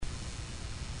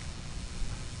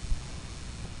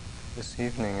This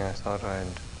evening I thought I'd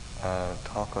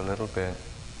talk a little bit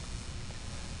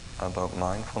about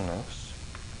mindfulness.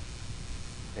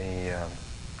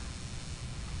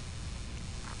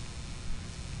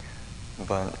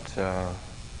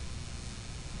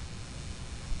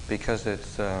 Because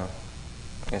it's a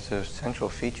central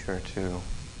feature to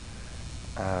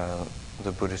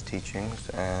the Buddhist teachings,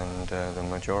 and the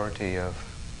majority of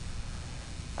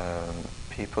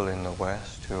people in the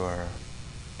West who are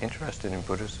interested in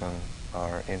Buddhism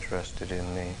are interested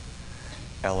in the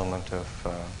element of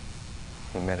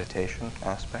the meditation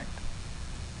aspect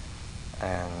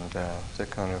and the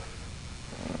kind of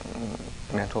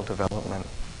mental development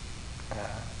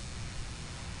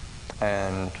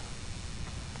and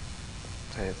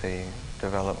the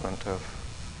development of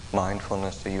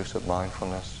mindfulness. The use of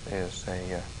mindfulness is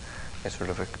a sort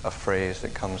of a phrase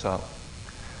that comes up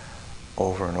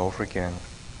over and over again,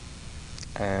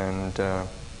 and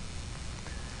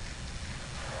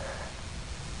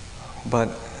but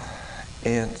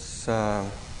it's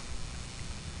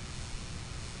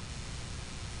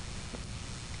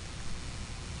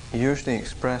usually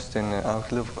expressed in a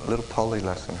little Pali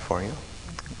lesson for you.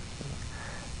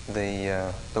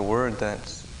 The word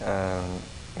that's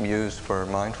used for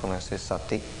mindfulness is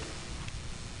sati,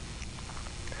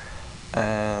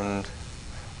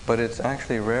 but it's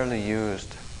actually rarely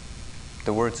used.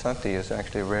 The word sati is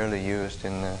actually rarely used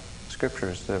in the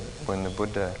scriptures. When the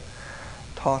Buddha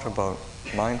taught about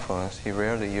mindfulness, he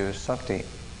rarely used sati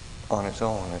on its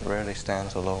own. It rarely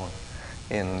stands alone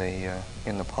in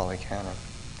the Pali Canon,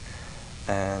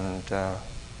 and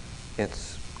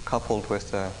it's coupled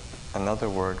with another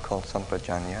word called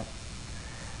sampajanya,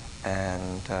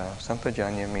 and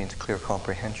sampajanya means clear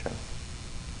comprehension.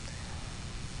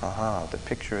 Aha, the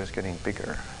picture is getting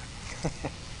bigger.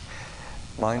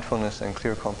 Mindfulness and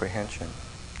clear comprehension.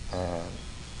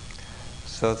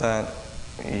 So that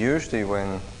usually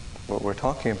when we're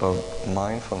talking about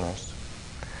mindfulness,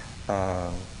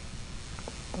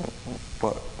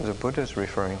 what the Buddha is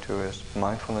referring to is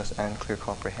mindfulness and clear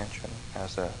comprehension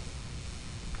as a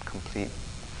complete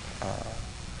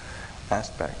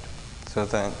aspect. So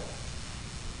that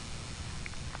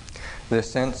the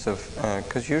sense of,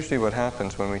 because usually what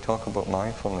happens when we talk about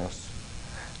mindfulness,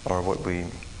 or what we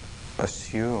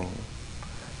assume,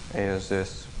 is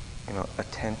this,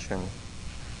 attention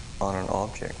on an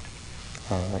object,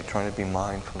 like trying to be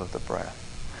mindful of the breath,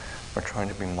 or trying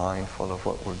to be mindful of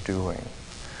what we're doing,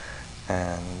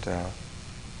 and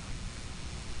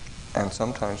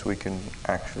sometimes we can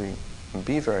actually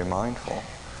be very mindful,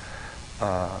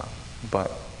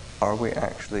 but are we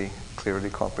actually clearly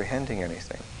comprehending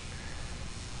anything?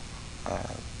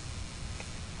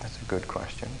 That's a good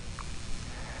question.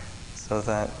 So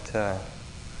that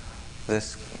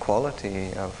this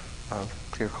quality of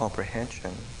clear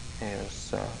comprehension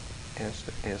is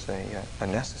a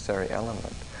necessary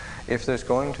element. If there's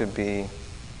going to be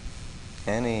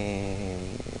any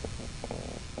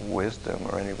wisdom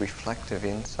or any reflective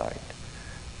insight,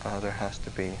 there has to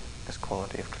be this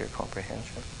quality of clear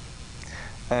comprehension.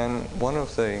 And one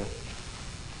of the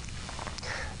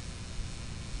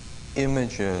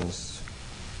images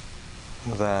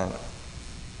that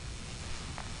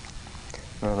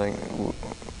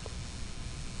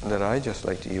that I just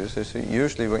like to use is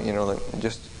usually when,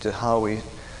 just to how we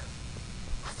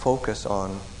focus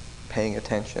on paying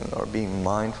attention or being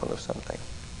mindful of something,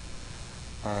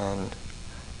 and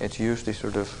it's usually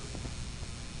sort of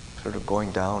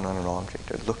going down on an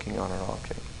object or looking on an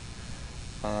object.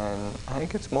 And I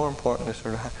think it's more important to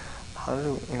sort of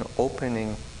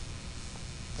opening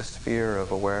the sphere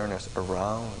of awareness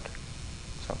around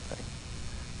something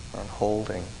and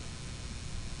holding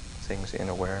things in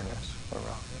awareness around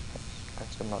it.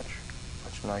 That's a much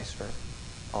nicer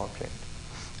object,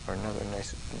 or another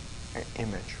nice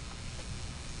image.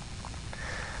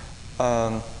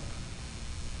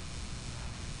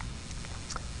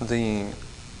 The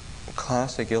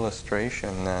classic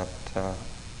illustration that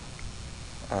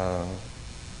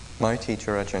my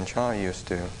teacher Ajahn Chah used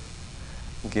to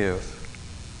give,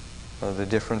 the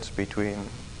difference between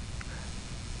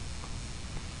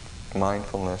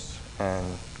mindfulness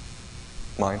and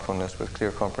mindfulness with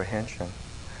clear comprehension,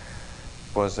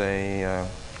 was a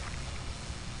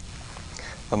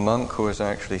monk who was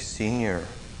actually senior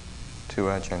to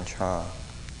Ajahn Chah,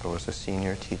 who was a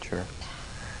senior teacher,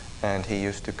 and he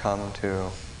used to come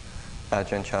to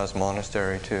Ajahn Chah's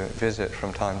monastery to visit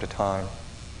from time to time,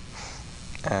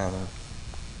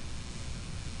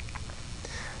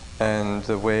 and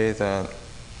the way that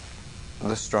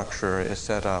the structure is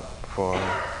set up for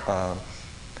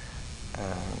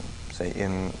say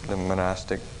in the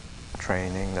monastic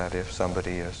training, that if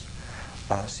somebody is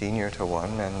senior to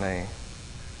one, and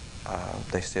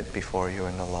they sit before you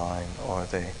in the line, or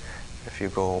if you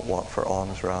go walk for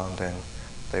alms round, then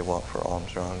they walk for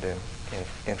alms round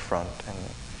in front, and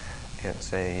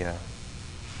it's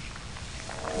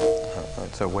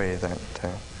a way that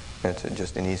it's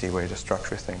just an easy way to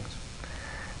structure things.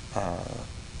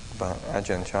 But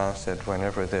Ajahn Chah said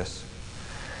whenever this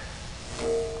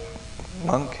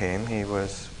monk came, he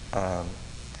was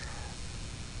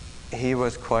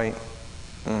quite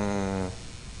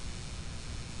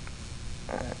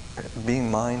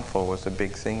being mindful was a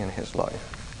big thing in his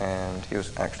life, and he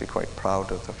was actually quite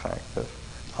proud of the fact of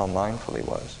how mindful he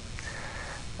was.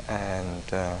 And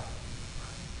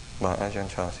but Ajahn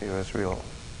Chah, he was real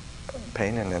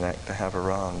pain in the neck to have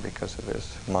around because of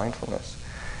his mindfulness.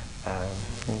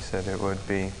 He said it would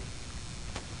be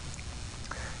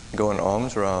going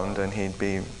alms round, and he'd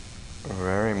be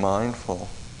very mindful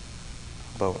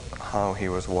about how he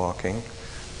was walking,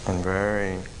 and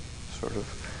very sort of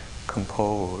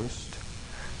composed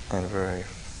and very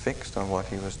fixed on what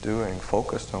he was doing,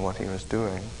 focused on what he was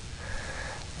doing.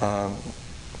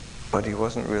 But he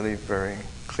wasn't really very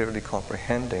clearly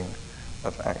comprehending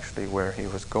of actually where he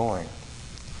was going.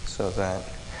 So that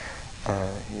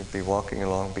he'd be walking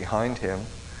along behind him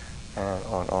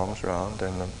on alms round,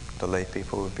 and the lay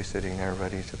people would be sitting there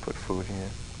ready to put food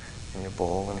in your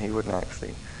bowl, and he wouldn't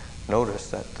actually notice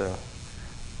that the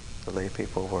lay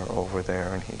people were over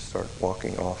there, and he'd start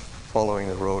walking off, following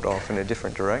the road off in a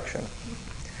different direction,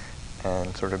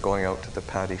 and sort of going out to the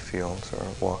paddy fields, or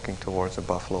walking towards a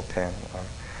buffalo pen,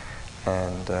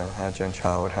 and Ajahn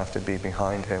Chah would have to be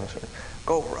behind him, sort of,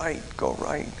 go right,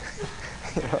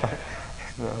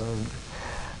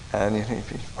 and he'd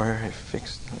be very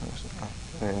fixed,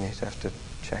 and he'd have to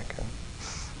check him.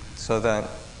 So that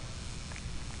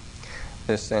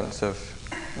this sense of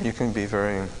you can be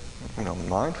very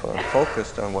mindful and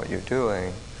focused on what you're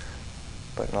doing,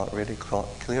 but not really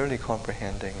clearly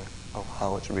comprehending of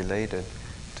how it's related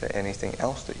to anything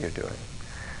else that you're doing.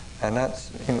 And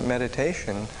that's,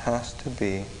 meditation has to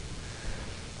be,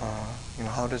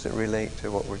 how does it relate to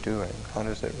what we're doing? How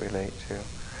does it relate to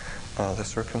the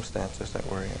circumstances that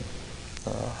we're in?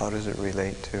 How does it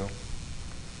relate to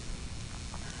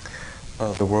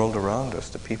the world around us,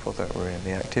 the people that we're in,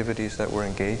 the activities that we're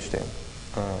engaged in?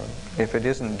 If it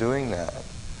isn't doing that,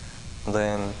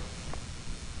 then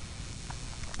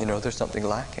there's something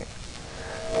lacking.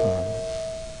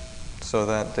 So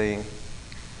that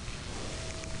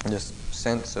this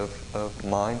sense of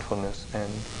mindfulness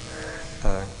and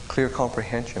clear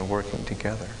comprehension working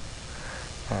together.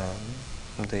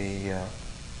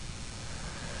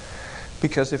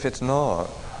 Because if it's not,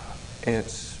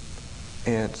 it's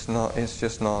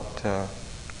just not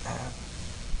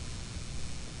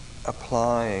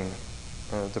applying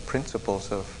the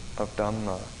principles of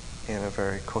Dhamma in a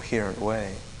very coherent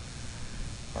way.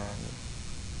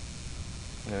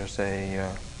 There's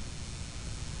a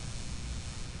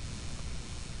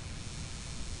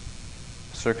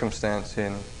circumstance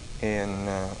in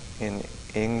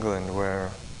England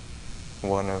where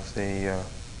one of the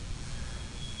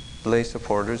lay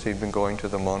supporters, he'd been going to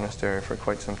the monastery for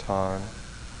quite some time,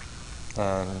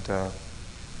 and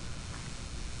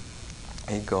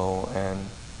he'd go and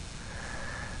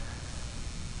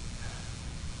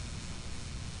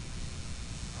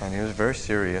he was a very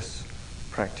serious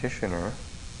practitioner,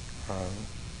 and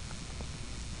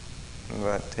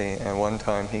one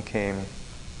time he came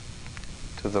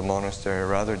to the monastery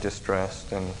rather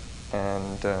distressed and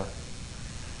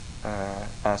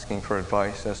asking for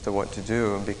advice as to what to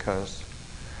do, because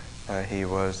he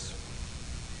was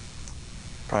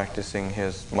practicing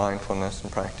his mindfulness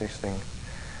and practicing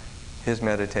his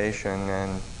meditation,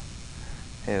 and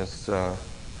is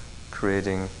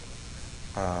creating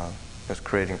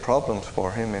problems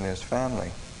for him in his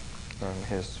family, and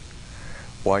his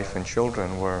wife and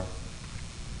children were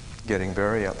getting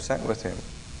very upset with him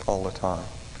all the time,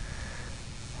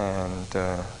 and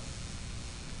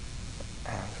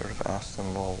sort of asked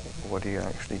them, well, what are you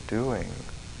actually doing?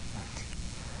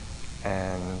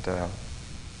 And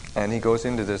he goes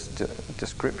into this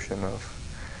description of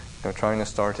trying to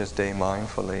start his day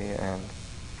mindfully, and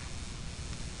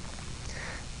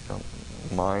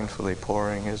mindfully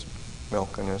pouring his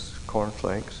milk and his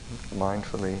cornflakes,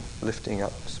 mindfully lifting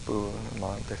up the spoon, and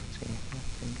lifting.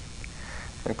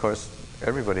 And of course,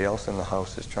 everybody else in the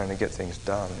house is trying to get things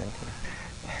done, and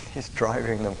he's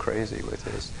driving them crazy with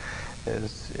his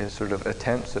sort of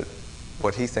attempts at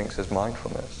what he thinks is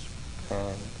mindfulness.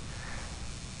 And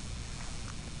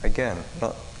again,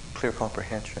 not clear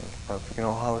comprehension of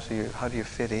how do you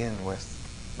fit in with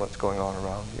what's going on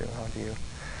around you? How do you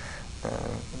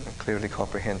clearly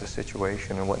comprehend the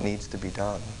situation and what needs to be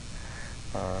done.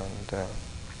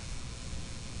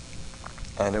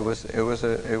 And it was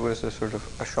a sort of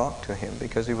a shock to him,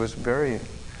 because he was very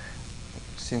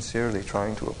sincerely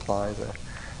trying to apply the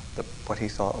what he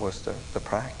thought was the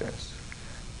practice,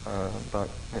 but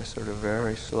it's sort of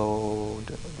very slow,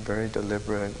 very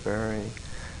deliberate, very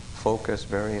focused,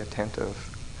 very attentive,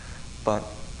 but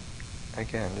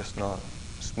again, just not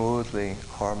smoothly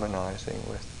harmonizing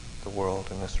with the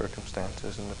world and the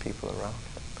circumstances and the people around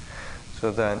him.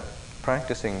 So that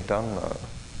practicing Dhamma,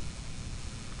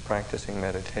 practicing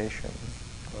meditation,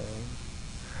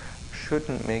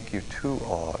 shouldn't make you too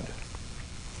odd.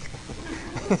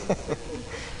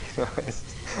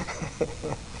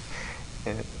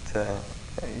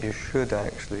 You should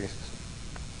actually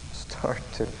start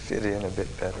to fit in a bit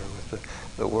better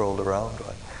with the world around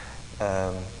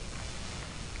one.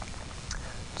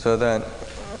 So that,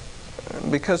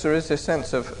 because there is this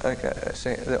sense of,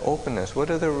 say, the openness. What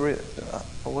are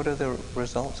the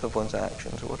results of one's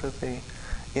actions? What are the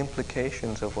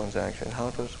implications of one's actions?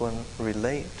 How does one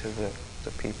relate to the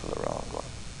people around one?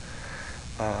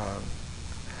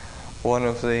 One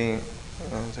of the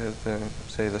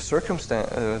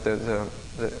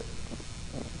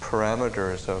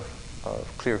parameters of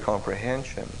clear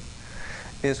comprehension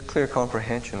is clear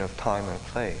comprehension of time and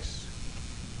place.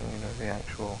 The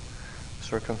actual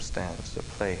circumstance, the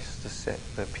place,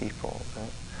 the people.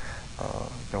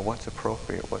 What's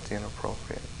appropriate, what's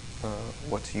inappropriate,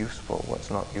 what's useful, what's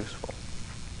not useful,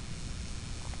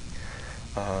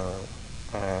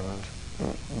 and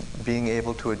being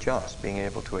able to adjust, being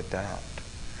able to adapt.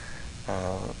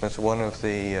 That's one of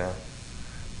the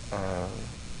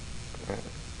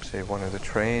one of the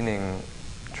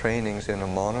trainings in a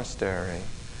monastery,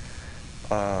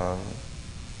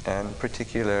 and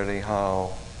particularly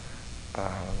how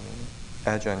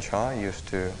Ajahn used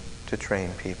to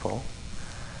train people,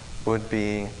 would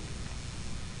be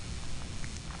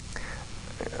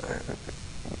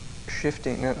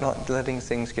shifting, not letting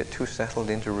things get too settled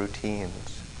into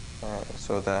routines,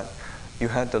 so that you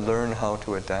had to learn how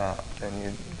to adapt,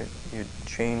 and you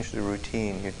change the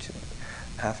routine. You'd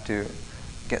have to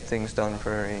get things done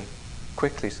very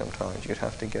quickly sometimes. You'd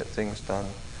have to get things done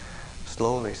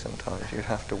slowly sometimes. You'd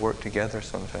have to work together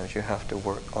sometimes. You have to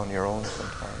work on your own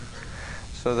sometimes.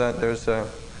 So that there's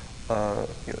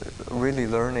really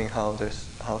learning how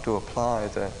to apply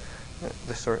the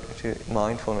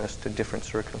mindfulness to different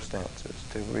circumstances,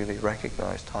 to really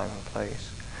recognize time and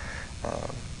place,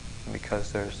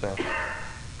 because there's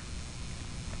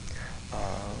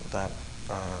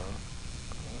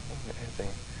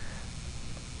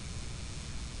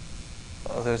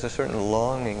there's a certain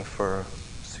longing for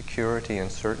security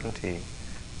and certainty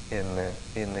in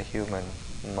the human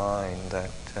mind that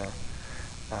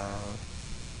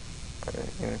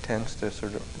tends to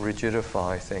sort of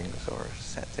rigidify things or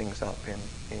set things up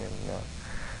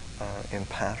in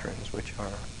patterns which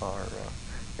are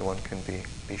one can be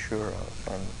sure of.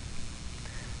 And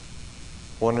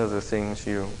one of the things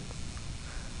you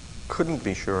couldn't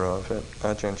be sure of at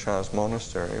Ajahn Chah's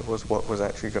monastery was what was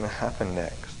actually going to happen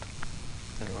next.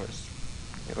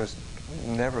 It was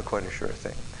never quite a sure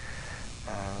thing.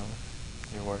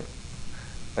 You weren't,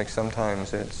 like,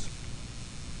 sometimes it's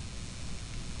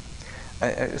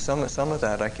some of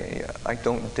that I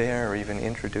don't dare even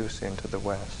introduce into the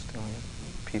West. I mean,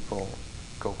 people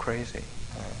go crazy.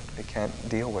 They can't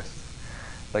deal with,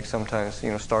 like, sometimes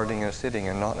starting a sitting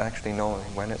and not actually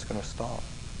knowing when it's going to stop.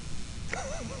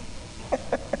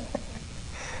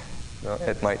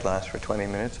 It might last for 20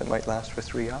 minutes. It might last for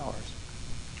 3 hours.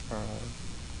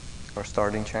 Or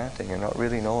starting chanting and not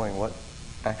really knowing what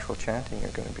actual chanting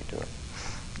you're going to be doing.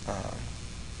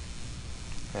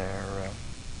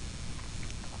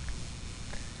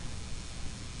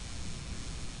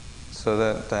 So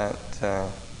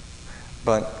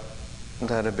but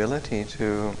that ability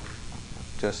to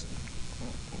just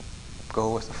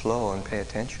go with the flow and pay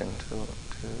attention to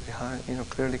how,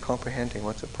 clearly comprehending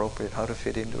what's appropriate, how to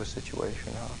fit into a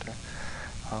situation,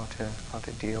 how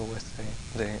to deal with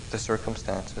the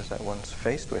circumstances that one's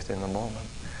faced with in the moment.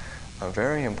 A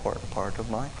very important part of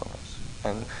mindfulness.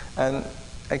 And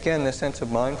again, the sense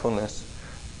of mindfulness,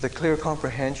 the clear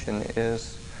comprehension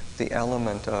is the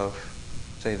element of,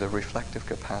 say, the reflective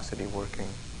capacity working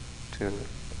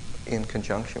in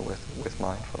conjunction with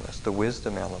mindfulness, the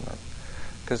wisdom element.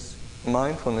 Because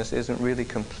mindfulness isn't really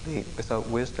complete without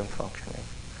wisdom functioning.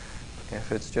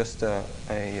 If it's just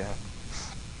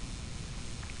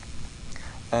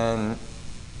and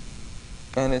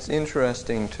it's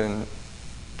interesting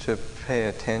to pay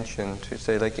attention to,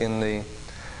 say, like in the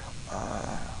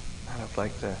kind of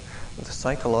like the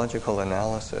psychological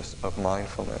analysis of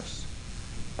mindfulness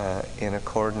in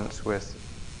accordance with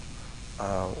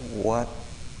what,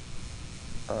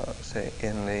 say,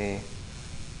 in the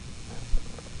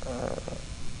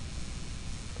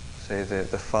say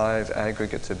the five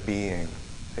aggregates of being,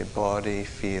 say body,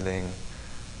 feeling,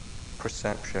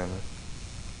 perception,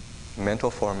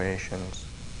 mental formations,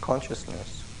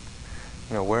 consciousness.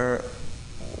 You know, where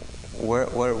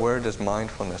does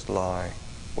mindfulness lie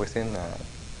within that?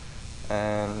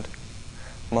 And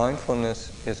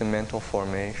mindfulness is a mental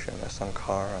formation, a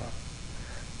sankhara.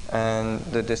 And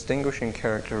the distinguishing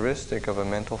characteristic of a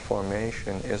mental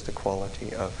formation is the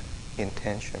quality of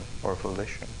intention or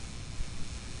volition.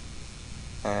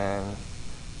 And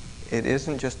it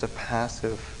isn't just a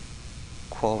passive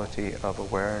quality of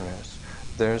awareness.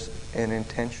 There's an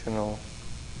intentional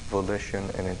volition,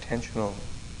 an intentional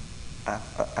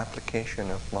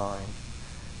application of mind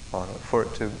on it for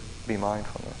it to be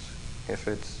mindfulness. If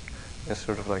it's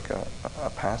sort of like a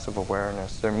passive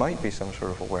awareness, there might be some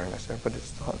sort of awareness there, but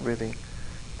it's not really.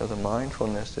 The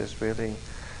mindfulness is really,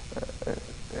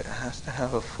 it has to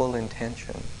have a full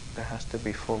intention. There has to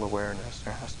be full awareness.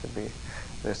 There has to be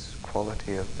this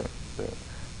quality of the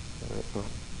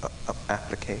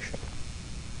application.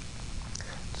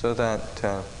 So that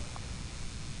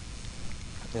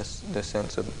this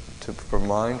sense of for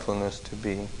mindfulness to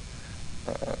be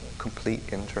complete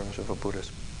in terms of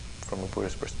from a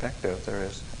Buddhist perspective, there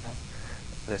is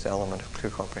this element of clear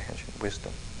comprehension,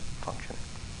 wisdom, functioning.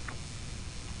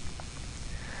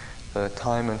 The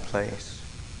time and place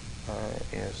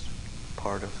is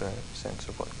part of the sense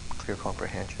of what clear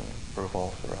comprehension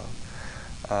revolves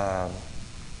around.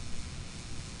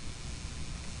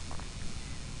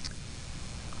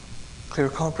 Clear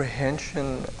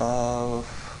comprehension of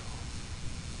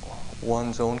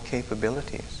one's own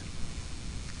capabilities.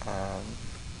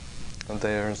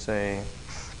 There's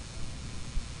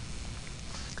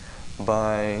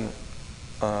by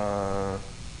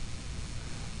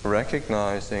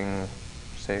recognizing,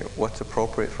 say, what's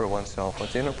appropriate for oneself,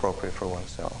 what's inappropriate for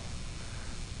oneself,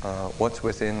 what's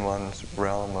within one's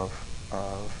realm of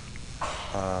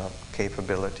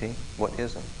capability, what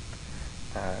isn't.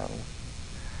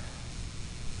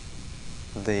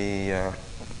 That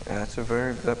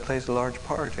plays a large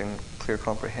part in clear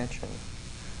comprehension,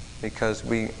 because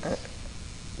we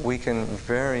can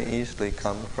very easily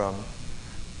come from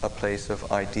a place of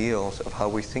ideals of how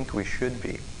we think we should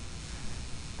be,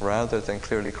 rather than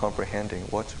clearly comprehending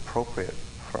what's appropriate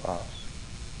for us.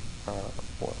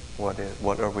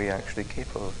 What are we actually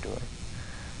capable of doing?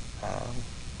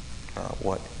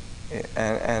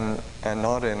 And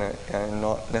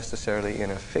not necessarily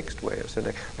in a fixed way. So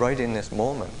like, right in this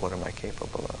moment, what am I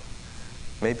capable of?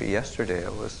 Maybe yesterday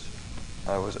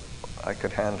I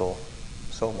could handle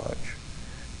so much.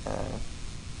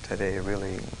 Today,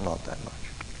 really not that much.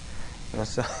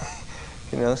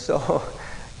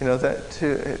 That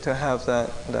to have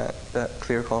that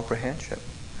clear comprehension,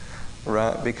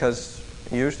 right? Because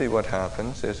usually what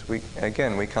happens is we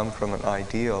come from an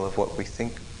ideal of what we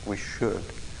think we should,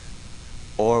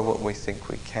 or what we think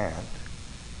we can't,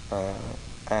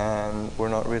 and we're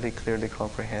not really clearly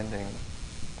comprehending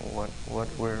what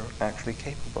we're actually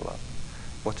capable of,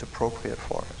 what's appropriate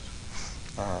for us.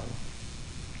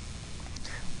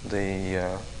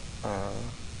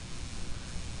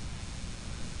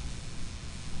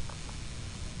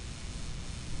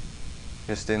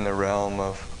 Just in the realm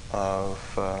of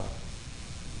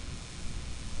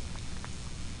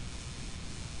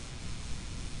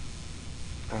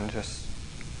and just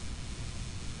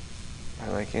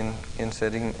like in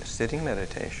sitting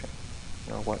meditation,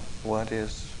 what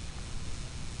is,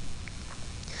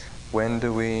 when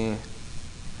do we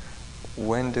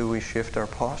shift our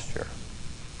posture?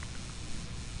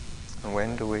 And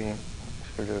when do we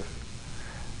sort of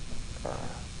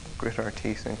grit our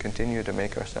teeth and continue to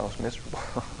make ourselves miserable?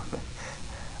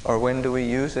 Or when do we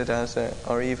use it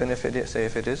or even if it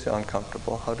is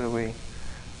uncomfortable, how do we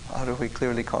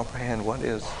clearly comprehend what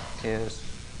is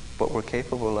what we're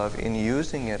capable of in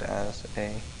using it as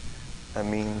a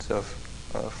means of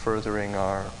furthering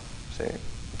our, say,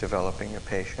 developing of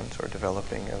patience or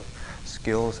developing of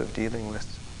skills of dealing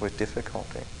with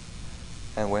difficulty?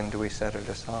 And when do we set it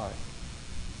aside?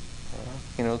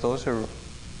 Those are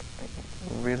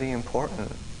really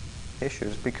important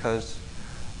issues, because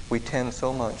we tend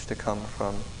so much to come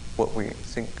from what we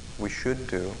think we should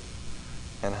do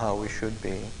and how we should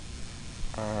be,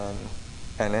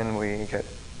 and then we get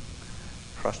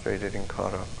frustrated and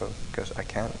caught up because I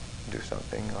can't do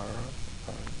something, or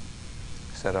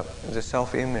set up. The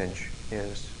self-image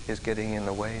is getting in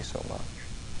the way so much.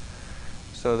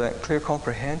 So that clear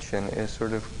comprehension is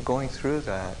sort of going through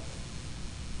that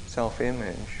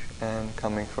self-image and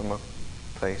coming from a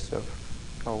place of,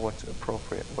 oh, what's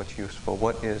appropriate, what's useful,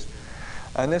 what is...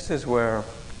 And this is where,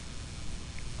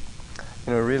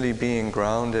 really being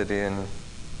grounded in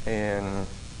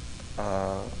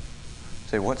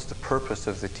say, what's the purpose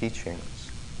of the teachings?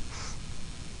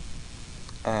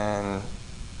 And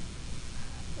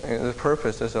the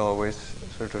purpose is always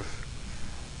sort of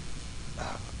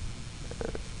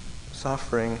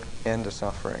suffering, end of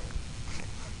suffering.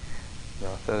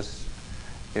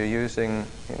 You're using,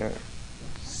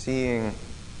 seeing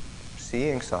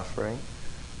suffering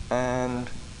and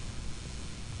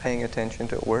paying attention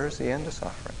to where's the end of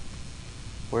suffering?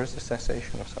 Where's the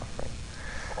cessation of suffering?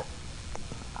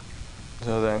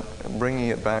 So then bringing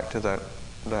it back to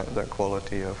that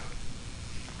quality of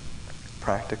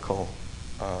practical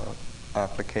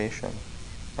application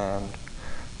and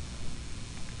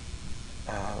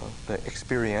the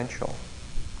experiential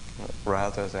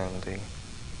rather than the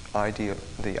ideal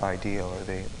or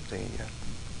the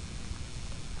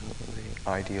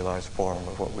idealized form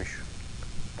of what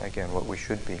we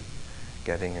should be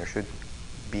getting or should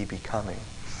be becoming.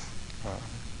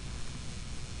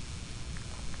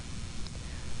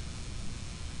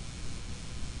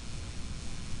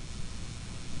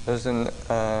 There's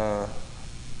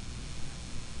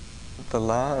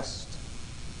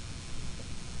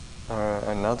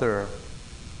another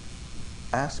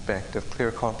aspect of clear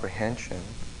comprehension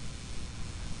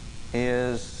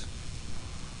is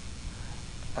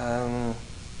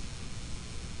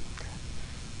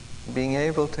being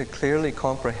able to clearly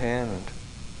comprehend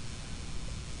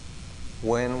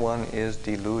when one is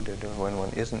deluded or when one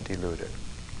isn't deluded.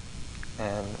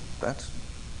 And that's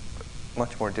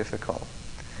much more difficult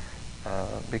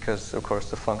because, of course,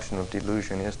 the function of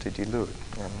delusion is to delude.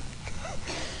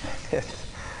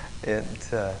 And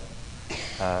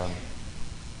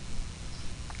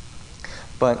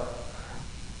but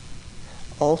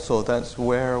also that's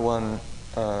where one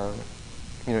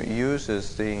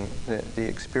uses the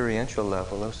experiential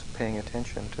level of paying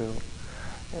attention to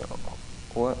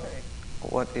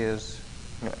what is,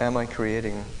 am I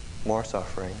creating more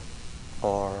suffering,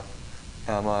 or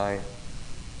am I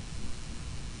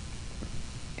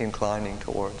inclining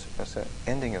towards an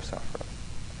ending of suffering?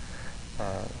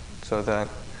 So that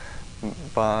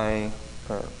by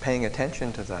paying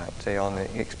attention to that, say on the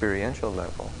experiential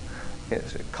level, it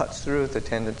cuts through the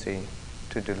tendency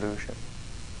to delusion.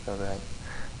 So that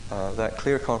that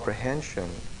clear comprehension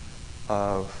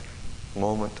of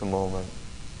moment-to-moment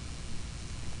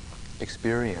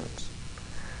experience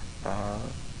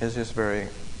is just very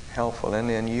helpful. And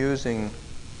then using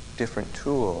different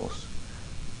tools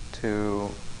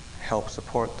to help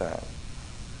support that.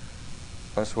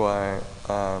 That's why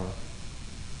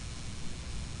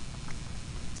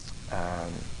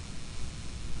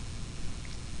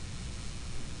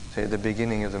say at the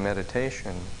beginning of the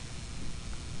meditation,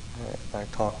 I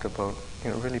talked about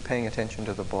really paying attention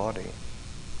to the body.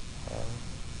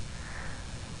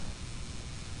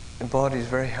 The body is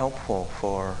very helpful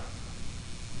for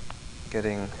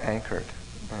getting anchored,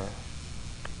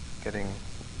 getting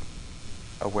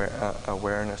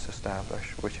awareness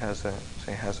established, which has a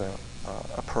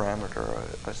parameter,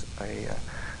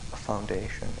 a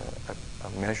foundation, a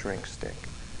measuring stick.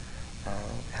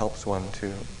 Helps one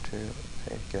to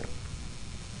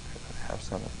have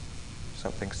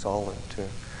something solid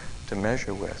to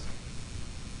measure with,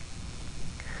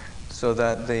 so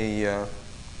that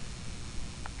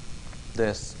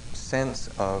this sense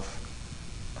of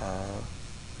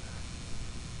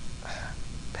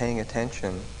paying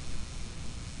attention,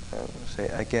 say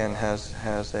again, has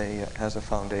a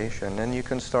foundation, and you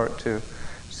can start to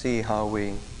see how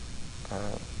we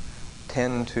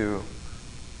tend to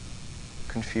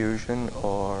confusion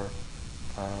or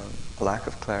lack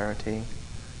of clarity,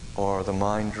 or the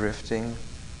mind drifting,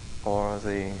 or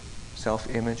the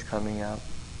self-image coming up.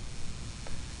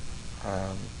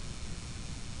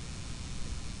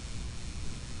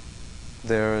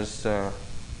 There's, I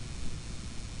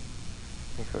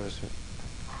think it was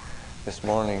this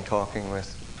morning talking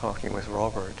with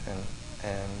Robert, and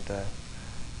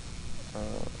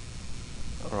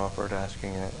Robert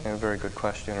asking a very good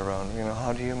question around,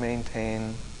 how do you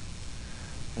maintain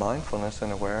mindfulness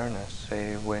and awareness,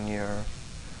 say when you're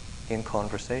in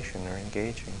conversation or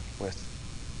engaging with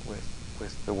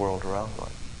the world around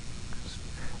one?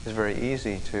 It's very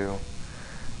easy to,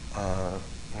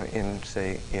 in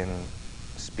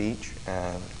speech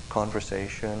and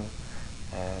conversation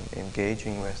and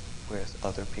engaging with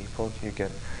other people, you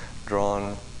get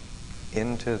drawn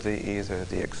into either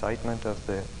the excitement of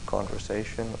the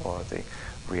conversation or the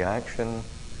reaction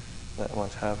that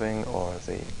one's having, or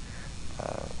the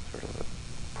sort of the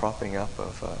propping up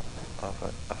of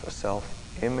a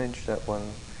self-image that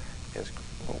one is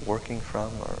working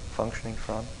from or functioning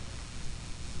from.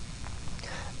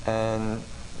 And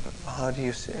how do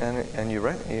you see? And you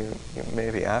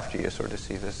maybe after you sort of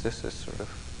see this is sort of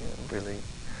really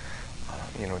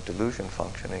delusion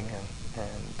functioning,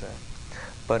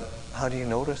 but how do you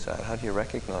notice that? How do you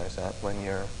recognize that when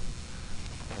you're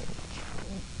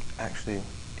actually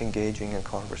engaging in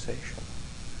conversation?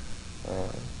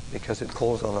 Because it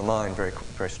calls on the mind very,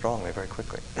 very strongly, very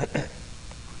quickly.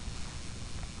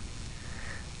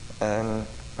 And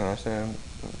so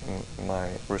my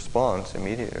response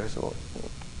immediately is, well,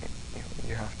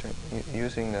 you have to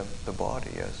using the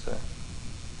body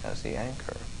as the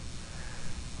anchor,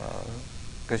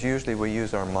 because usually we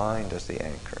use our mind as the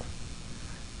anchor,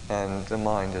 and the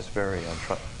mind is very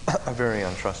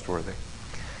untrustworthy.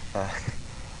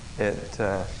 It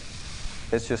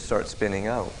just starts spinning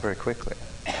out very quickly,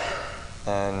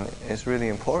 and it's really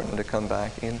important to come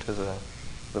back into the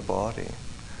body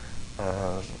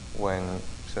when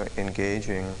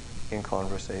engaging in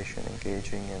conversation,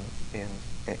 engaging in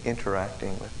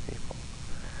interacting with people,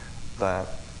 that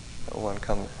one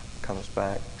comes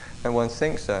back, and one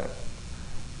thinks that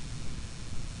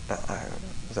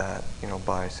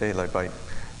by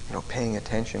paying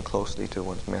attention closely to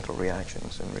one's mental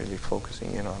reactions and really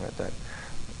focusing in on it, that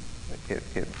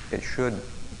it should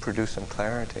produce some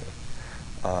clarity.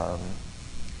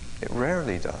 It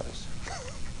rarely does,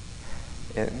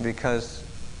 because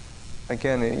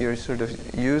again, you're sort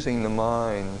of using the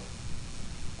mind,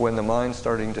 when the mind's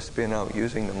starting to spin out,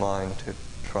 using the mind to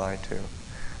try to,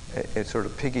 it sort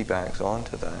of piggybacks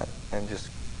onto that and just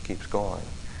keeps going.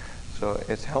 So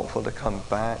it's helpful to come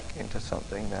back into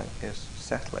something that is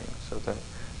settling, so that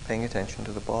paying attention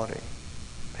to the body,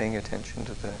 paying attention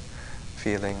to the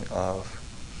feeling of,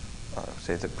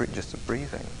 just the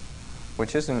breathing,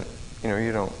 which isn't,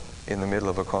 you don't, in the middle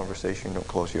of a conversation, you don't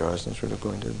close your eyes and sort of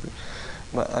go into breathe.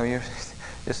 But you're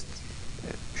just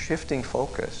shifting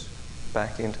focus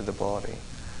back into the body,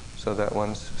 so that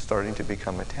one's starting to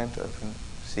become attentive and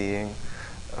seeing,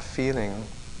 feeling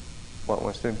what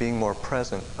one's doing, being more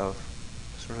present of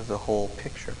sort of the whole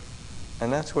picture.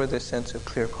 And that's where this sense of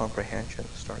clear comprehension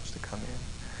starts to come in.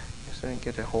 You're starting to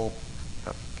get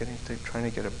trying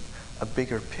to get a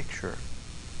bigger picture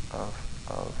of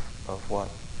what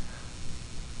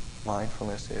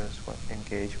mindfulness is, what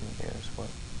engagement is,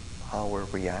 how we're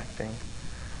reacting,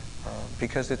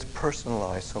 because it's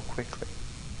personalized so quickly.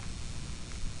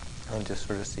 And just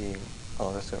sort of seeing,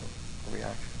 oh, that's a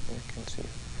reaction. You can see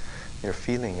you're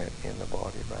feeling it in the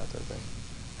body rather than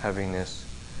having this.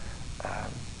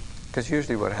 Because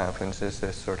usually what happens is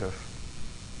this sort of,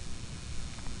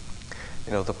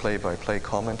 the play-by-play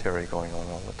commentary going on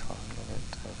all the time.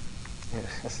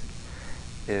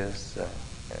 And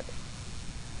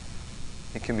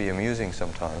it can be amusing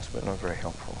sometimes, but not very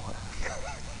helpful.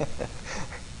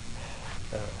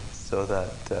 So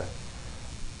that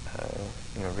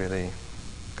really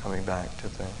coming back to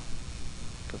the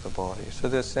body. So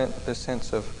this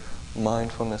sense of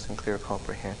mindfulness and clear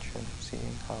comprehension,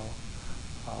 seeing how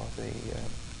the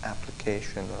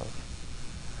application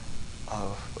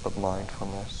of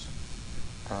mindfulness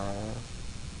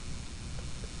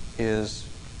is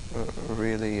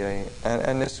really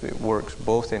and this works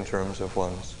both in terms of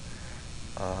one's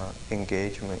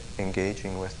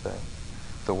engaging with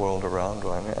the world around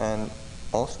one, and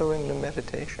also in the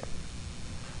meditation.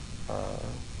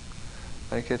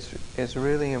 It's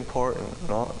really important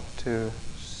not to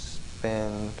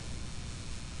spend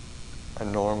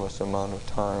enormous amount of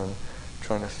time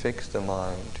trying to fix the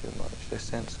mind too much. This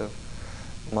sense of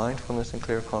mindfulness and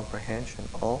clear comprehension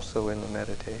also in the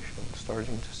meditation,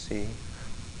 starting to see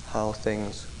how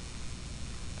things,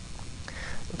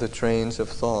 the trains of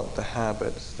thought, the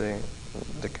habits, the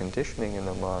conditioning in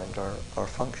the mind are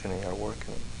functioning, are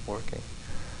working,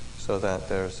 so that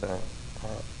there's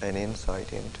an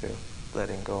insight into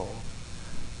letting go.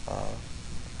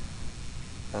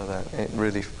 So that it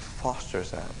really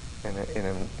fosters that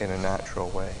in a natural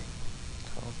way.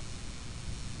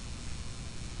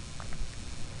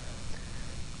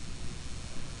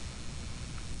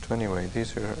 So anyway,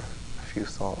 these are a few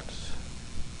thoughts.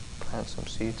 Plant some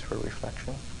seeds for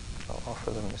reflection. I'll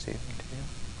offer them this evening to you.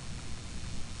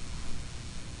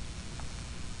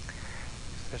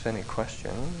 If there's any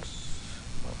questions,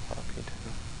 I'm happy to.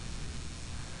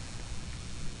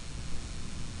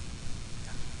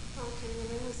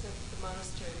 When I was at the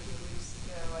monastery a few weeks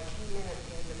ago, I came in at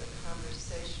the end of a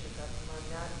conversation about the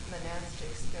monastic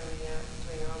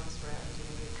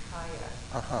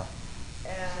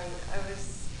Yeah. And I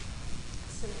was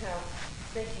somehow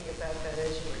thinking about that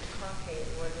as you were talking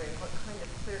and wondering what kind of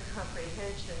clear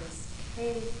comprehensions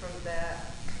came from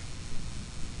that,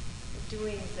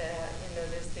 doing that.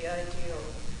 There's the ideal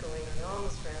of going on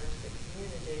alms round to the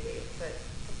community, but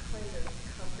what kind of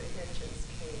comprehensions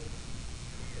came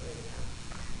from doing that?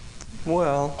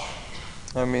 Well,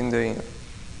 I mean,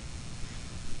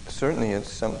 certainly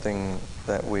it's something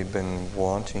that we've been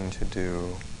wanting to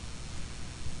do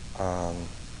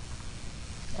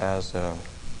as a,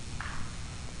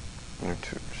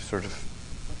 sort of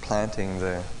planting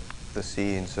the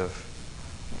seeds of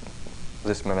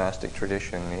this monastic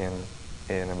tradition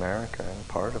in America, and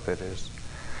part of it is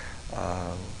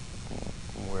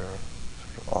we're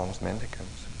sort of alms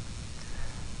mendicants,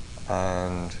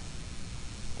 and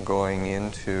going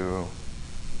into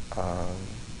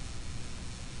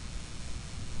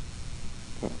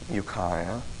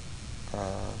Ukiah,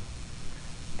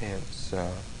 it's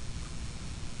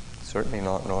certainly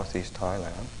not northeast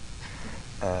Thailand,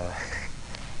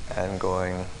 and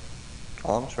going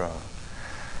alms round.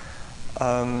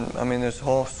 I mean, there's a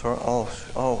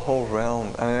whole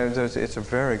realm. I mean, it's a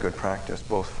very good practice,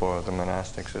 both for the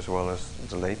monastics as well as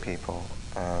the lay people,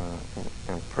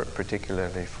 and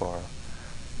particularly for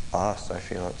us. I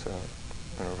feel it's a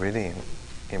really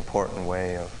important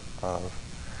way of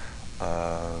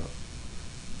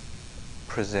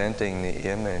presenting the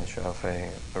image of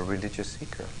a religious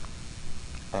seeker,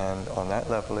 and on that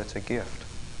level, it's a gift.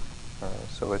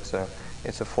 So it's a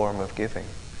form of giving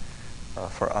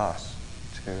for us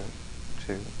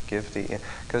to give the,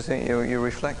 because you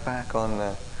reflect back on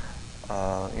the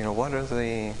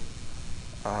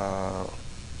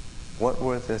what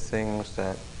were the things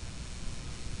that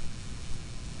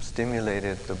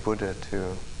stimulated the Buddha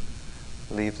to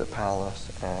leave the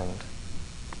palace and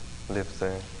live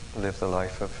the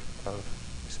life of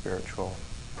spiritual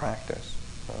practice.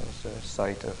 It was the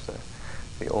sight of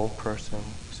the old person,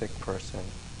 sick person,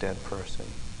 dead person,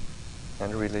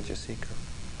 and a religious seeker.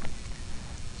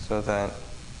 So that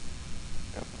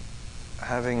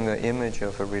having the image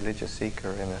of a religious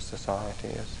seeker in a society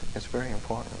is very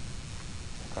important.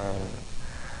 And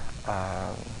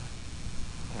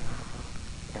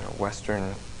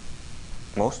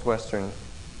most Western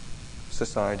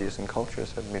societies and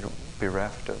cultures have been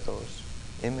bereft of those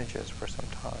images for some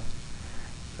time.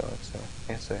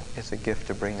 So it's a gift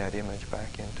to bring that image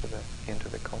back into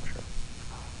the culture.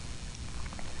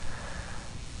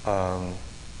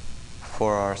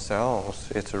 For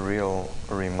ourselves, it's a real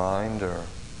reminder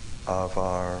of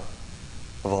our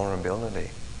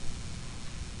vulnerability,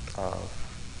 of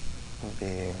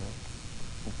being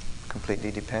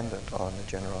completely dependent on the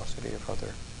generosity of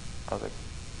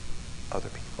other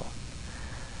people.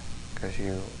 Because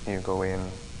you go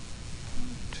in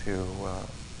to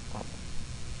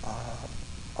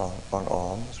on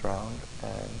alms round,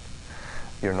 and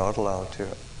you're not allowed to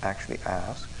actually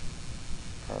ask.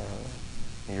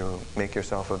 You make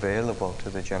yourself available to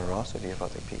the generosity of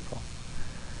other people,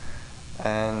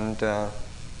 and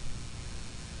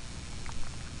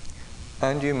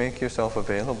you make yourself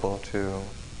available to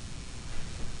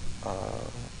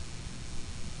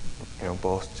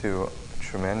both to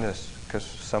tremendous, because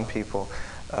some people,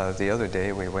 the other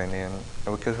day we went in,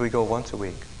 because we go once a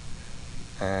week,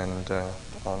 and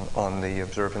on the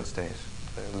observance days,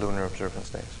 the lunar observance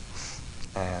days,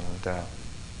 and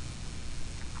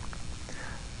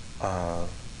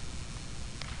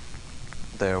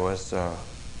there was a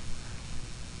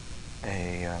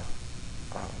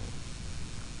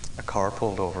car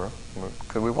pulled over,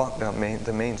 because we walked down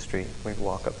the main street. We'd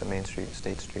walk up the main street,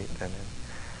 State Street,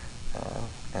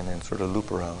 and then sort of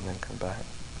loop around and come back.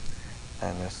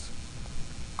 And this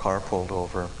car pulled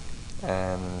over,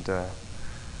 and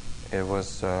it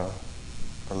was a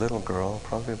little girl,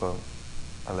 probably about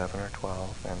 11 or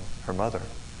 12, and her mother.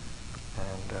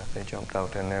 And they jumped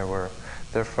out, and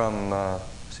they're from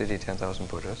City 10,000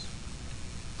 Buddhas,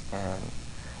 and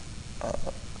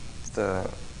the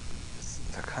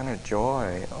kind of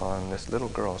joy on this little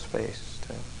girl's face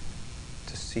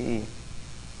to see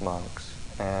monks,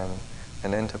 and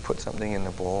then to put something in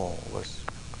the bowl was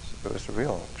a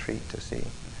real treat to see.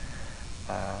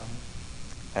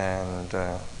 And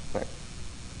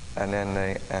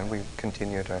then we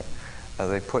continued.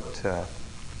 They put.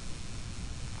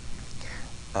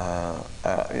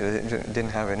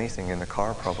 Didn't have anything in the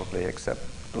car probably except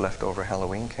leftover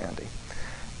Halloween candy.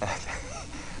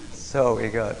 So we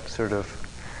got sort of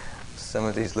some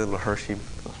of these little Hershey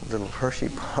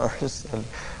bars and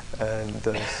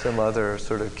some other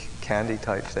sort of candy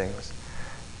type things,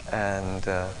 and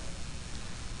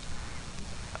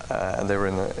and they were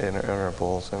in our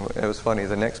bowls. And it was funny.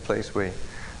 The next place we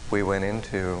went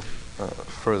into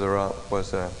further up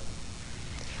was a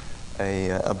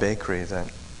bakery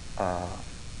that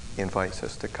invites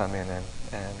us to come in and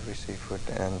receive food.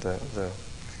 And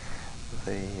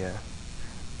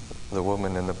the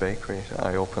woman in the bakery,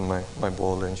 I opened my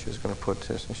bowl and she was going to put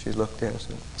this, and she looked in and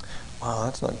said, "Wow,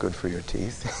 that's not good for your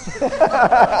teeth."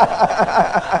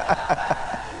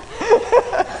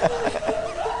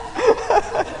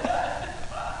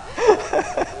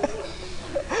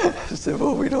 I said,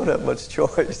 "Well, we don't have much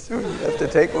choice. We have to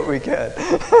take what we can."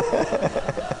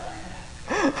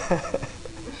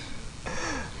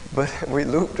 But we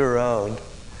looped around,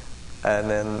 and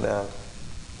then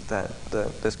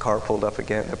this car pulled up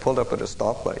again. It pulled up at a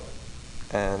stoplight,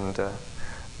 and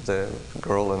the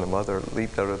girl and the mother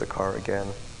leaped out of the car again,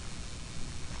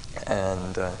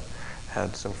 and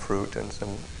had some fruit and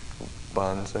some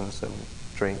buns and some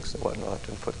drinks and whatnot,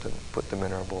 and put them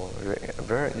in our bowl.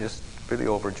 Very just really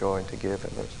overjoyed to give.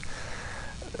 And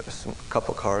there's a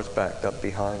couple cars backed up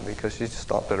behind because she just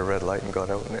stopped at a red light and got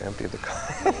out and emptied the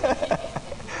car.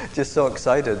 Just so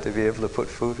excited to be able to put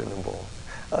food in the bowl.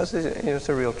 It's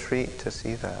a real treat to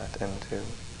see that, and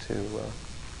to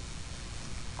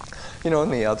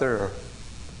in the other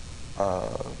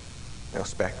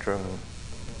spectrum,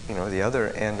 the other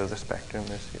end of the spectrum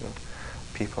is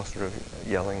people sort of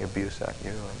yelling abuse at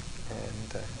you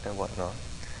and whatnot,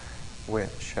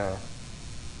 which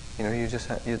you just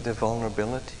have, the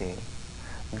vulnerability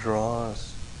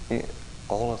draws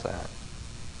all of that,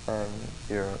 and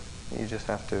you just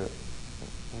have to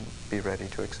be ready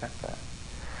to accept that.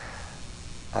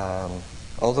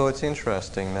 Although it's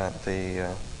interesting that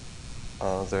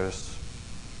there's,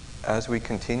 as we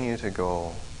continue to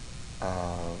go,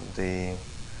 the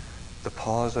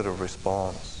positive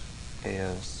response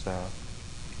is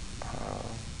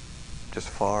just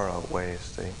far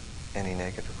outweighs any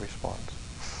negative response.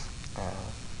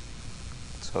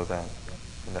 So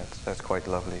that's quite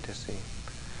lovely to see.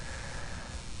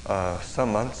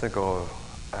 Some months ago,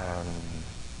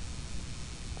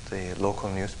 the local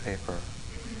newspaper,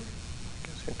 I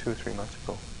guess 2 or 3 months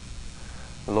ago,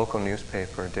 the local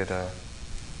newspaper did there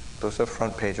was a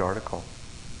front page article,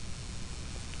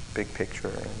 big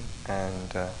picture,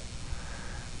 and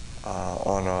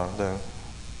on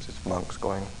these monks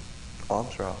going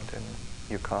alms round in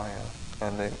Ukiah,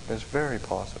 and it was very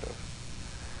positive.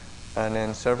 And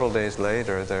then several days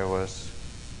later, there was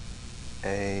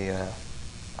a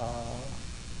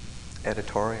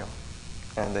editorial,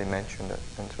 and they mentioned it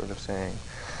and sort of saying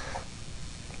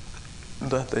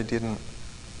that they didn't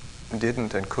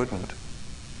and couldn't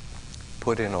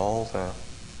put in all the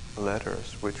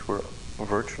letters, which were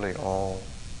virtually all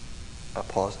a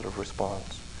positive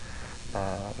response.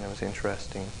 And it was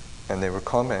interesting. And they were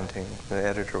commenting, the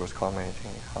editor was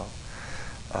commenting how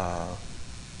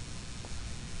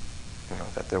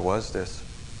that there was this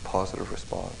positive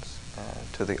response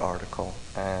to the article,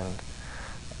 and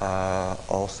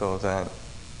also that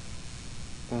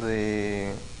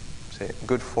the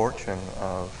good fortune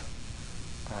of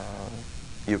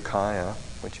Ukiah,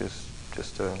 which is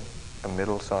just a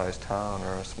middle-sized town,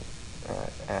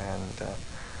 and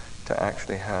to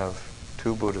actually have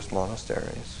 2 Buddhist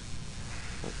monasteries.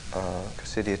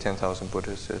 City of 10,000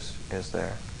 Buddhists is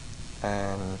there,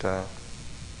 and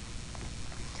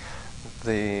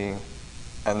they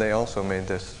also made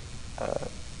this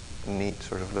neat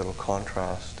sort of little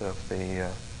contrast of the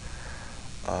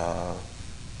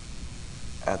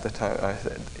at the time,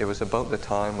 it was about the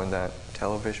time when that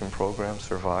television program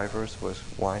Survivors was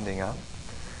winding up,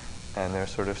 and they're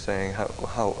sort of saying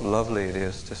how lovely it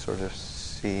is to sort of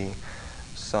see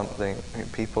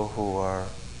people who are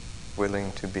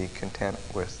willing to be content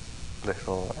with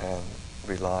little and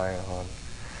rely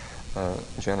on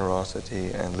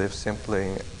generosity and live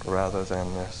simply, rather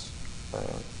than this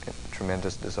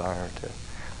tremendous desire to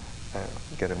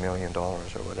get $1 million or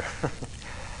whatever.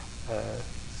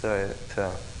 So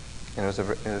it was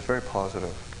a very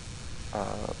positive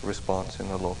response in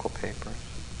the local papers.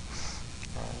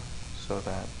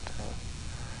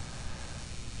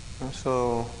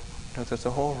 So there's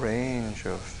a whole range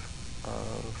of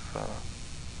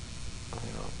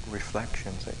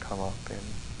reflections that come up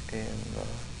in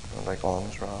like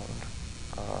alms round.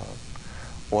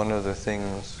 One of the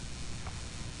things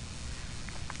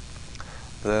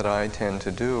that I tend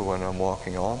to do when I'm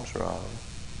walking alms round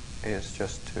is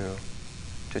just to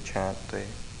chant the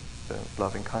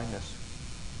loving kindness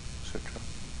sutra.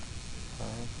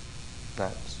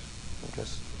 That's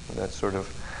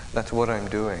what I'm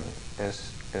doing.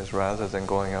 Is rather than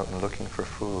going out and looking for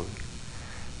food,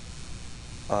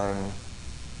 I'm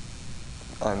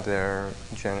I'm there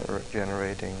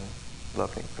generating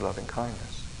loving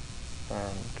kindness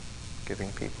and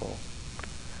giving people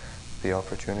the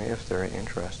opportunity, if they're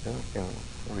interested in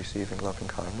receiving loving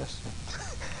kindness,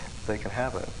 they can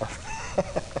have it.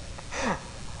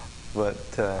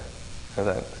 But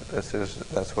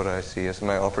that's what I see as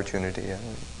my opportunity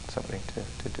and something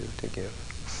to do, to give.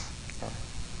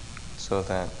 So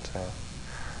that,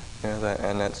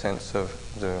 and that sense of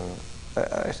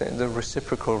I say the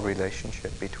reciprocal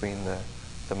relationship between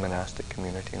the monastic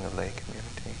community and the lay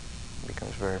community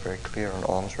becomes very, very clear, and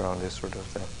alms round is sort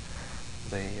of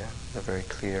the very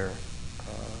clear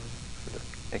sort of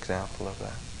example of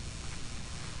that.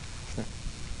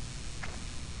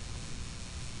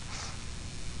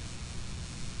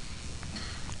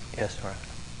 Yes, Laura.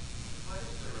 What is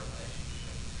the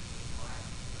relationship between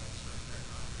mindfulness or clear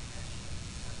comprehension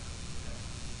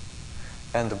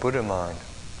And the Buddha mind?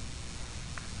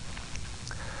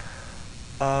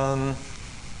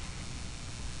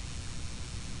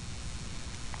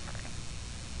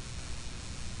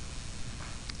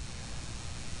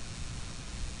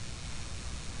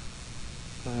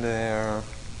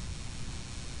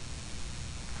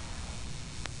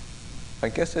 I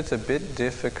guess it's a bit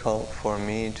difficult for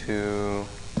me to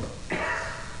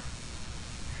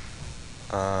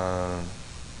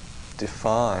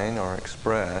define or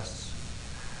express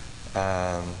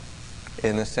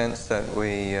in the sense that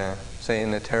we say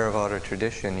in the Theravada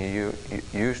tradition, you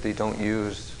usually don't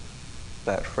use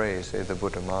that phrase, say the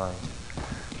Buddha mind.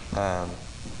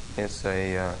 It's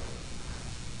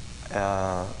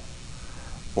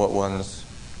what one's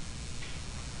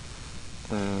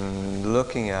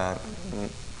looking at.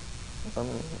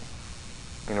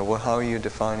 How are you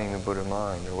defining the Buddha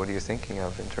mind, or what are you thinking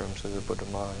of in terms of the Buddha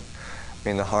mind? I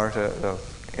mean, the heart of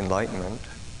enlightenment,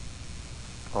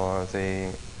 or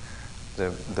the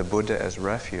Buddha as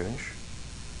refuge,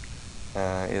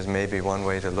 is maybe one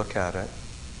way to look at it.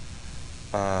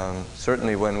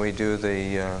 Certainly, when we do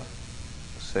the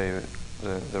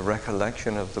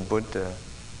recollection of the Buddha,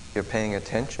 you're paying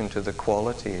attention to the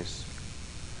qualities.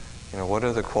 What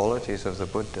are the qualities of the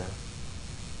Buddha?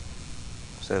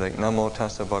 Say like Namo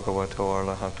Tassa Bhagavato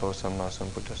Arahato Samma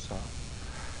Sambuddhassa.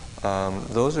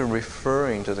 Those are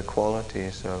referring to the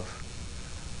qualities of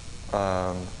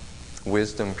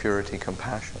wisdom, purity,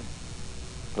 compassion.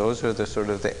 Those are the sort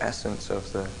of the essence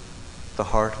of the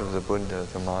heart of the Buddha,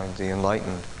 the mind, the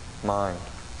enlightened mind.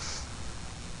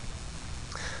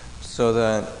 So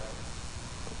that,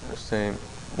 say,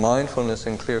 mindfulness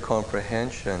and clear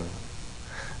comprehension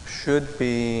should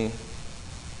be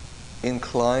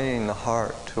inclining the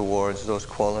heart towards those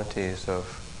qualities of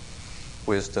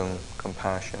wisdom,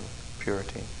 compassion,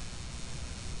 purity.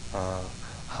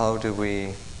 How do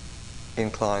we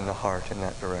incline the heart in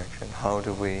that direction? How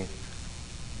do we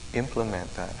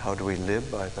implement that? How do we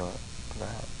live by that?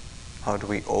 How do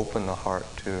we open the heart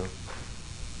to,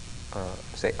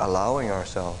 say, allowing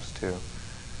ourselves to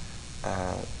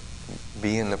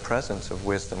be in the presence of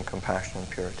wisdom, compassion, and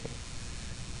purity,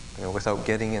 without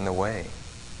getting in the way?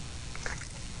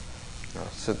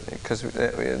 Because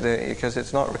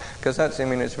it's not, because that's,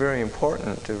 it's very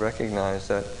important to recognize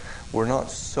that we're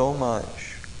not so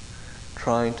much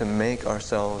trying to make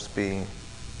ourselves be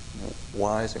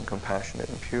wise and compassionate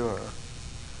and pure,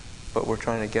 but we're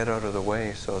trying to get out of the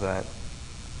way so that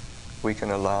we can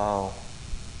allow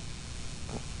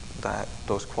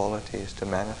those qualities to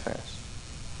manifest,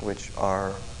 which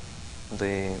are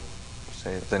the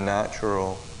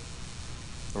natural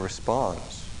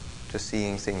response to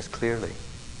seeing things clearly.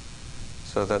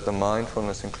 So that the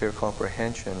mindfulness and clear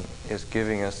comprehension is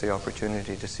giving us the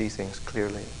opportunity to see things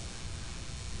clearly.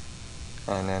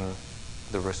 And then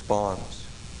the response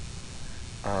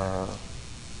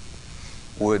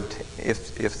would,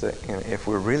 if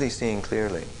we're really seeing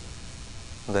clearly,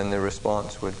 then the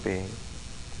response would be,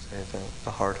 say,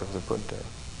 the heart of the Buddha,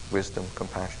 wisdom,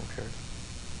 compassion, purity.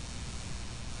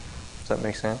 Does that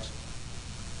make sense?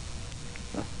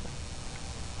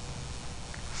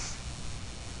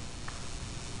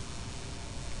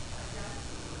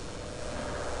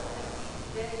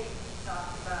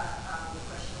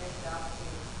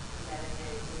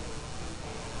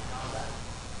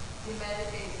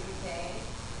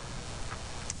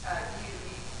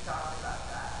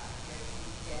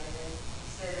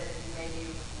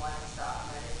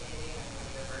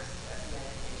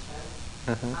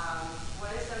 What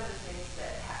are some of the things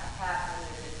that happen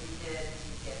that if you did,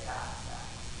 you get past that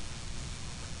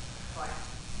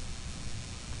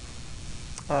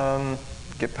point?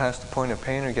 Get past the point of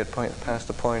pain, or get past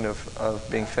the point of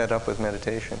being fed up with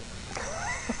meditation?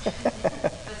 The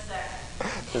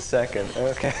second. The second,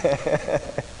 okay.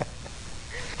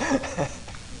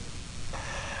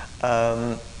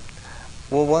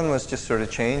 Well, one was just sort of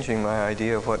changing my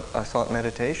idea of what I thought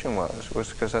meditation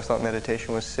was because I thought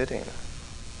meditation was sitting.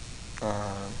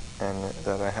 And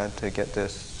that I had to get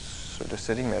this sort of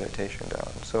sitting meditation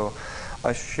down. So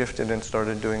I shifted and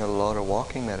started doing a lot of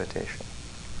walking meditation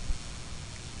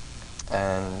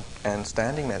and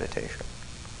standing meditation.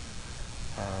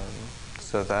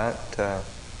 So that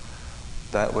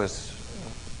was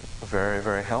very,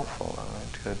 very helpful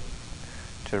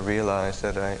to realize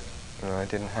that I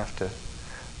didn't have to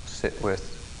sit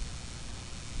with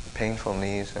painful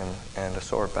knees and a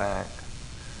sore back.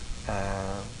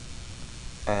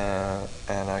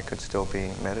 And I could still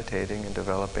be meditating and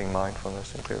developing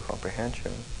mindfulness and clear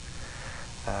comprehension,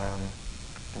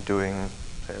 doing,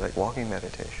 say, like walking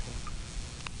meditation.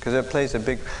 Because it plays a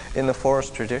big, in the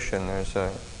forest tradition,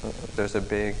 there's a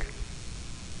big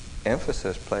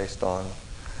emphasis placed on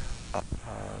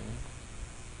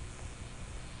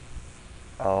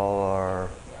all our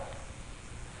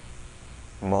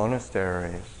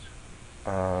monasteries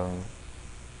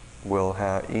will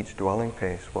have, each dwelling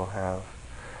place will have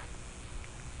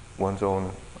one's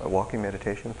own walking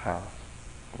meditation path,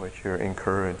 which you're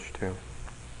encouraged to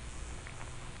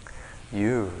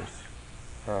use.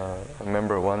 I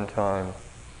remember one time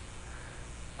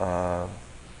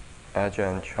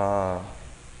Ajahn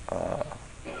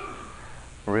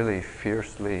really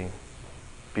fiercely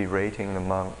berating the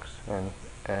monks and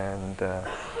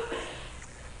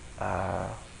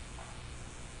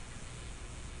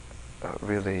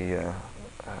really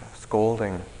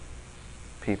scolding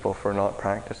people for not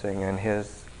practicing, and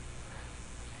his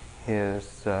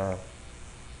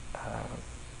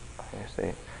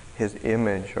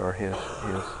image, or his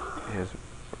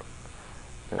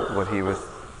what he was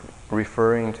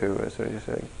referring to is,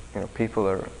 people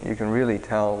are, you can really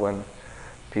tell when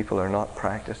people are not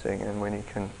practicing, and when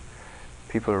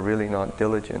people are really not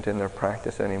diligent in their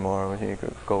practice anymore. When you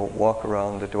could go walk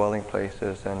around the dwelling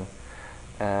places and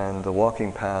the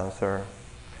walking paths are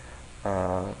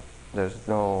there's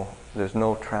no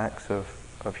tracks of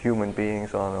human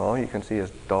beings on them. All you can see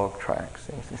is dog tracks.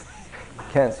 You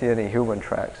can't see any human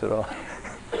tracks at all.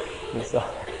 It's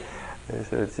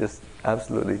just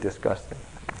absolutely disgusting.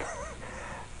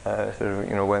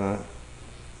 When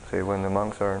the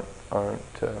monks aren't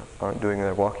doing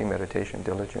their walking meditation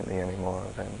diligently anymore,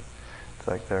 then it's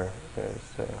like the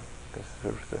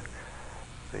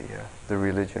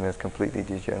religion is completely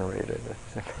degenerated.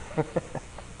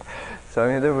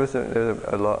 So there was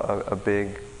a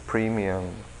big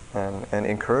premium and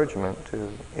encouragement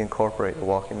to incorporate the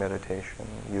walking meditation,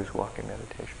 use walking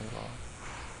meditation a lot.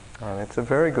 And it's a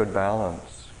very good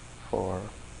balance for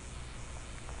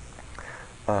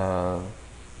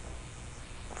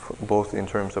both in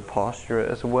terms of posture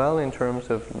as well in terms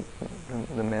of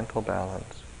the mental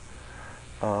balance.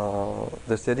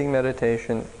 The sitting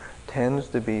meditation tends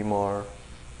to be more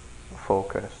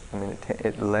focused. I mean,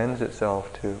 it lends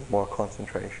itself to more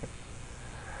concentration.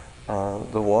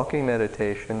 The walking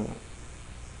meditation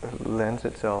lends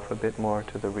itself a bit more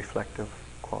to the reflective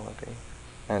quality.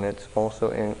 And it's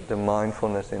also in the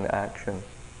mindfulness in action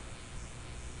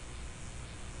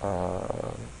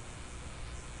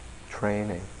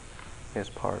training is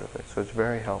part of it. So it's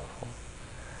very helpful.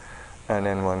 And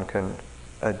then one can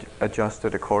adjust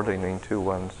it accordingly to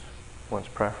one's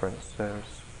preference.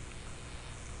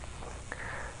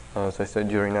 As I said,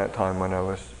 during that time when I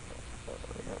was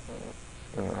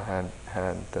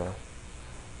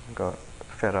got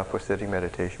fed up with sitting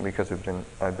meditation because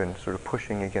I've been sort of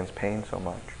pushing against pain so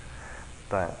much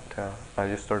that I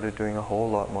just started doing a whole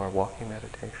lot more walking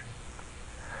meditation.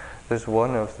 There's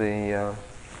one of the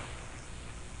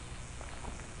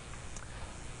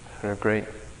sort of great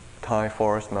Thai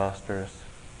forest masters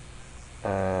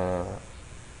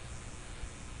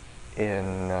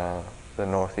in the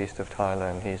northeast of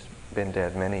Thailand. He's been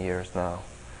dead many years now,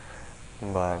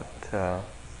 but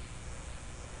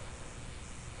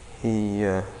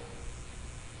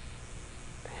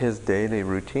his daily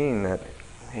routine that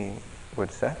he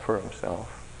would set for himself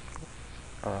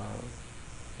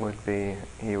would be,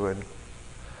 he would,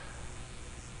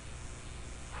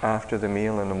 after the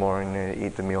meal in the morning, he'd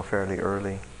eat the meal fairly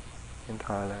early in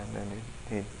Thailand,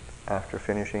 and after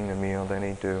finishing the meal, then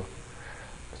he'd do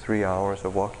 3 hours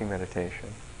of walking meditation,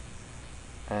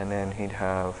 and then he'd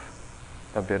have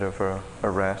a bit of a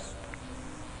rest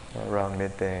around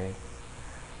midday,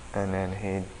 and then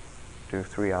he'd do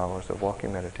 3 hours of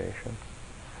walking meditation,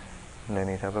 and then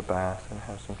he'd have a bath and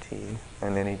have some tea,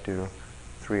 and then he'd do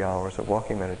 3 hours of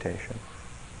walking meditation,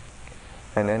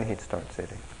 and then he'd start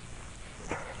sitting.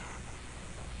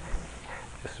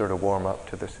 Just sort of warm up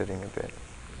to the sitting a bit.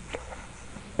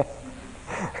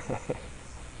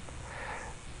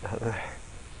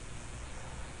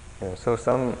 So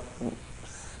some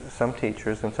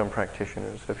teachers and some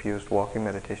practitioners have used walking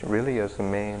meditation really as the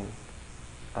main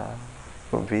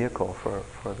vehicle for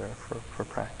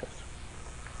practice.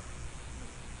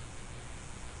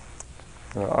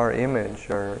 Our image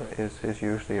is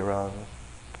usually around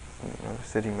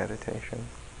sitting meditation.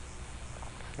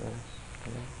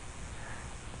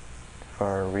 If I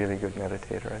were a really good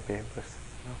meditator, I'd be able to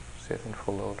sit in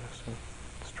full lotus and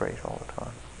straight all the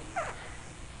time.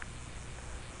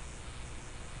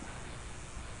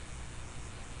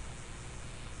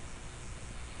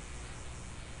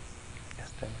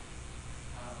 Yes, Dan.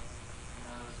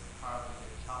 As part of the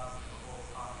talk, the whole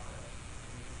talk, that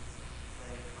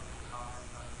they comment on the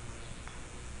relationship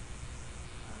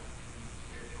between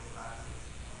spiritual practice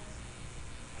and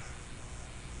the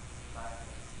fact that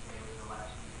today was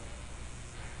election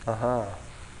day. Uh-huh.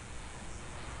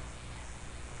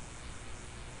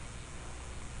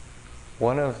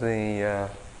 One of the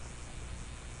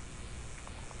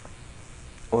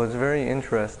well, it's very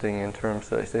interesting in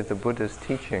terms of, I say, the Buddha's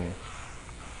teaching.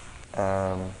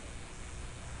 The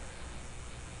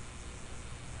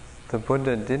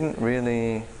Buddha didn't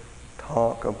really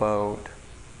talk about,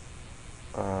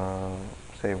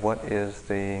 say, what is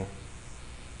the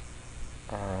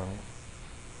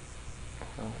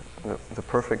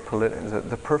perfect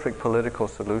the perfect political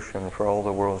solution for all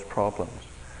the world's problems.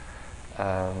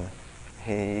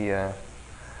 He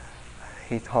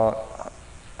taught,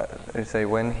 say,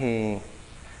 when he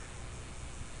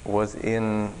was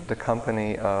in the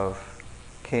company of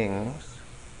kings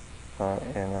in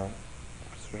a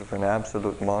sort of an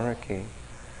absolute monarchy,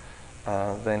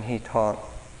 then he taught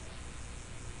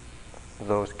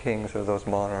those kings or those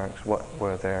monarchs what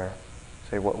were the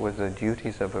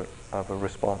duties of a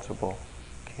responsible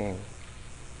king.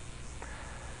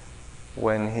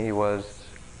 When he was,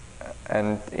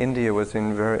 and India was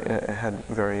had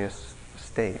various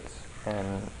states,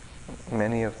 and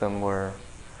many of them were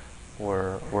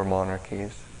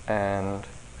monarchies, and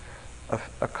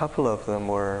a couple of them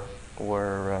were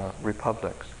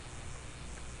republics.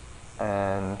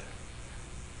 And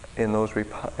in those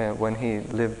when he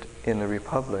lived in the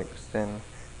republics, then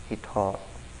he taught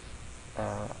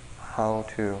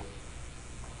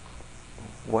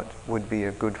what would be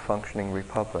a good functioning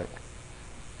republic,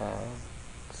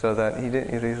 so that he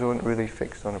wasn't really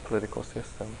fixed on a political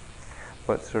system,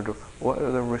 but sort of what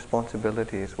are the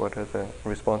responsibilities? What are the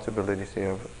responsibilities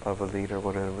of a leader?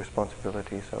 What are the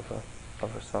responsibilities of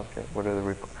a subject? What are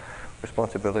the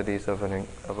responsibilities of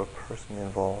a person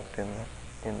involved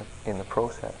in the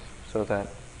process? So that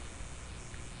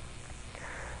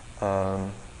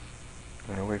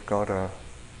we've got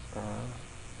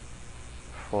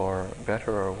for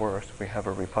better or worse, we have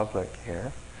a republic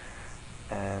here,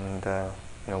 and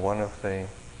one of the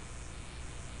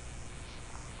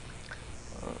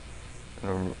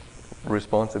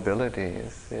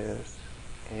responsibilities is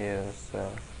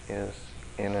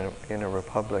in a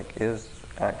republic is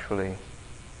actually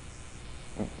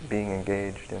being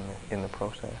engaged in the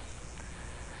process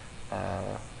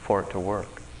for it to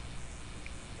work,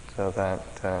 so that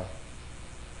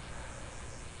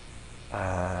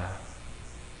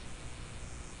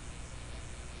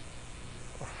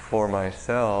for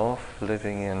myself,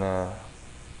 living in a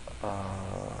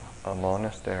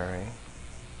monastery,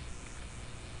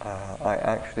 I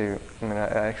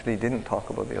actually didn't talk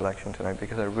about the election tonight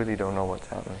because I really don't know what's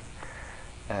happening,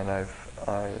 and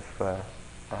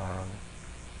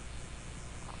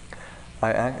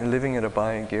living at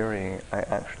Abhayagiri, I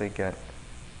actually get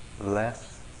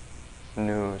less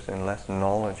news and less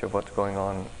knowledge of what's going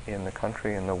on in the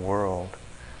country and the world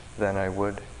than I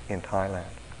would in Thailand,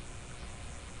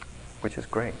 which is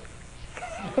great.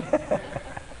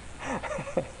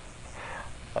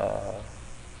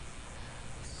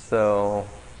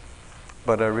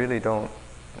 But I really don't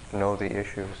know the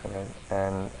issues,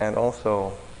 and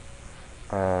also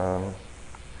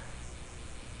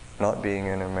not being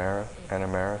an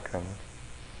American,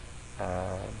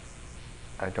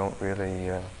 I don't really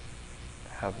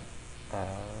have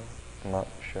much.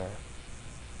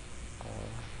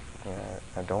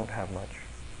 I don't have much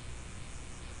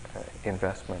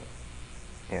investment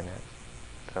in it,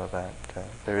 so that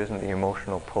there isn't the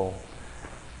emotional pull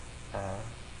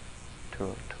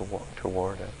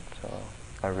toward it. So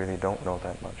I really don't know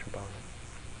that much about it.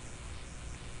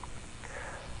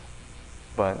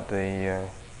 But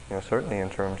certainly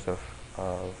in terms of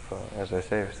as I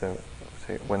say,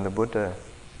 when the Buddha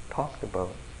talked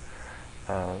about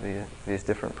these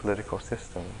different political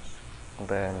systems,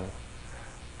 then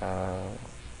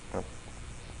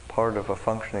part of a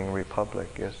functioning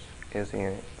republic is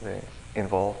the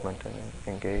involvement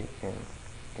and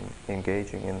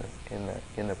engaging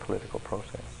in the political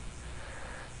process,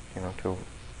 to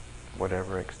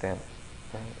whatever extent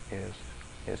is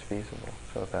feasible.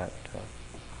 So that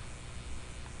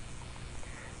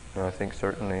I think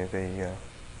certainly the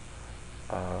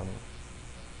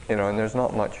and there's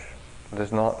not much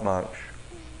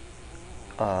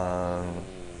how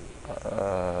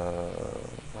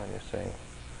do you say,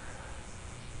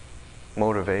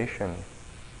 motivation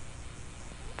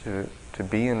to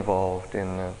be involved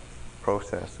in the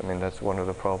process. I mean, that's one of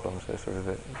the problems, the sort of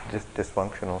the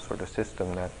dysfunctional sort of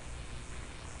system that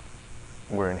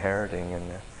we're inheriting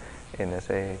in this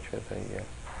age.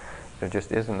 There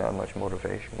just isn't that much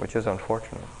motivation, which is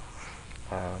unfortunate.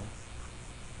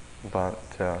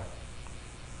 But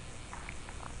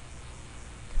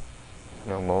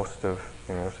most of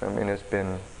so, I mean, it's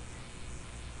been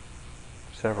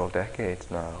several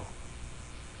decades now,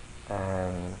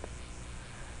 and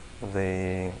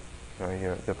the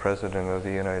President of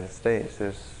the United States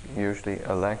is usually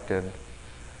elected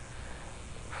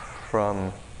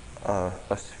from a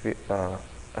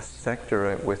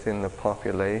sector within the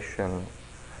population.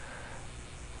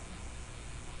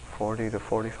 40 to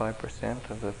 45%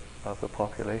 of the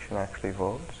population actually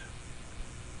votes.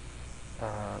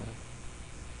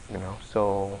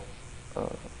 So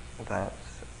that's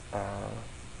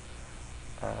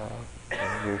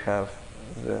you have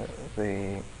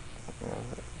the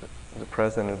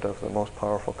president of the most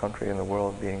powerful country in the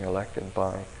world being elected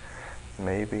by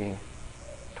maybe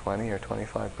 20 or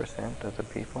 25% of the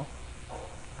people.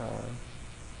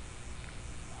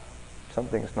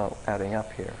 Something's not adding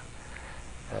up here.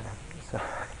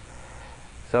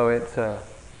 So it's I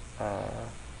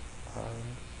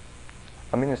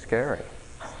mean, it's scary.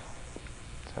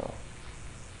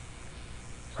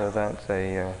 So that's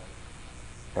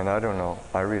and I don't know.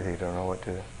 I really don't know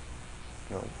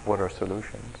what are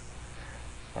solutions.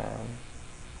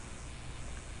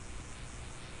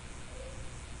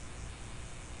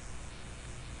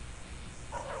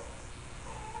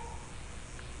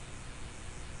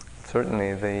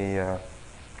 Certainly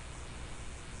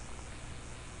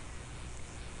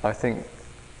I think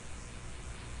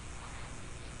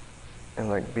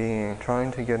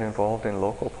trying to get involved in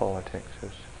local politics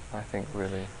is, I think,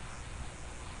 really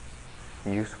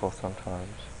useful sometimes.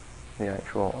 The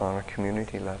actual on a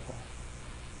community level,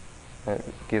 it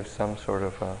gives some sort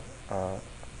of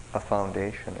a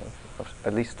foundation of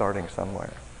at least starting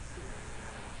somewhere.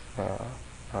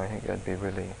 I think that'd be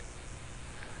really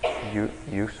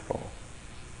useful.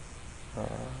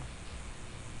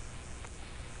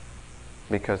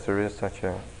 Because there is such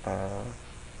a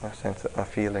sense, a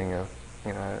feeling of,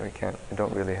 we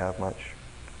don't really have much.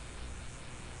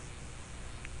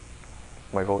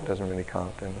 My vote doesn't really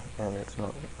count, and it's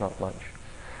not much,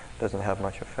 doesn't have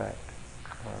much effect.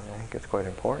 I think it's quite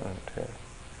important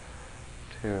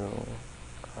to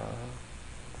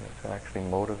actually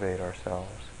motivate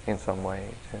ourselves in some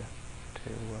way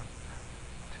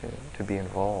to be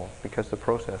involved, because the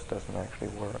process doesn't actually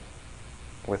work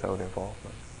without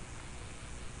involvement.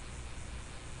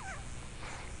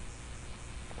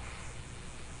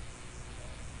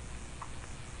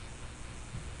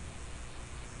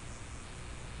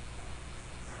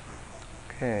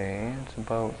 Okay, it's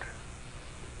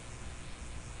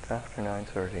after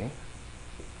 9:30.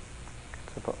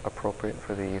 It's about appropriate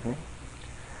for the evening.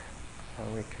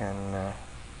 We can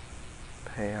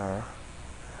pay our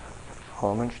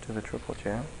homage to the Triple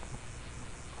Gem.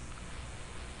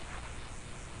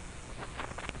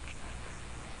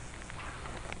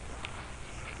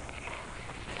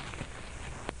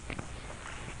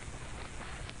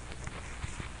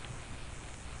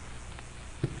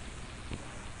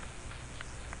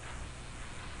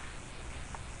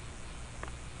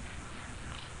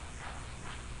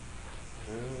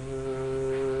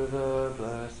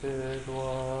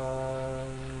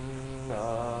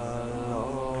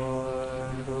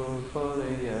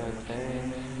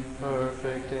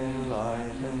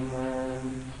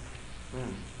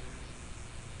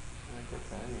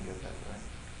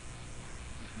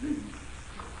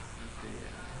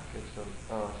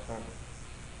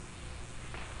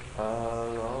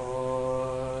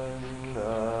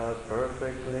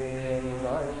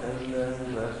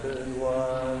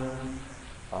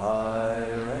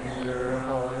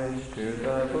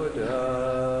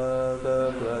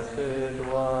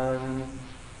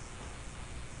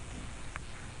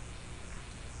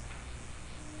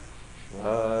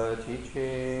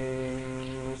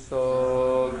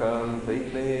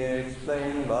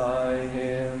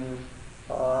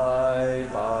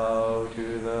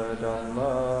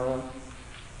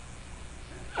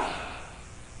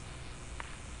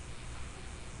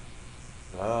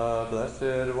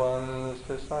 Blessed One's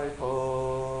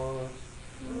disciples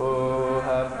who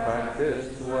have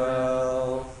practiced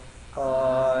well,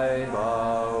 I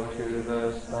bow to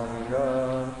the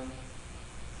Sangha.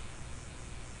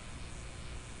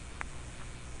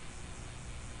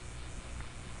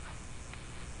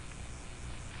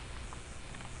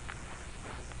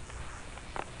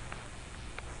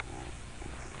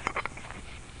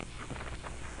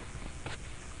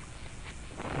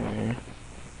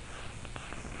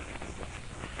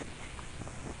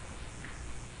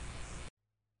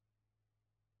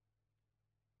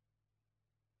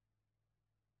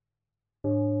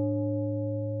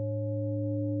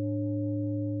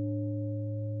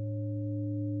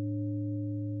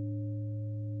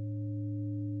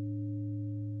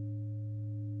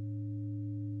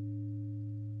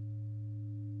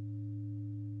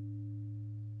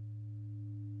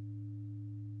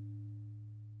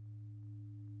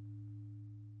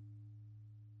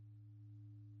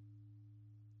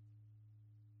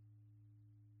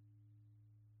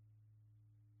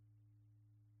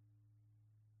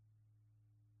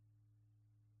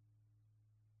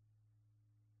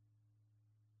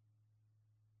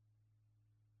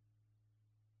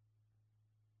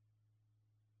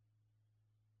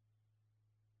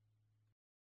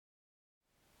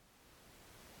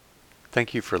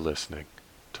 Thank you for listening.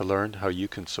 To learn how you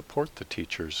can support the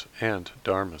teachers and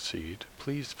Dharma Seed,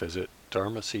 please visit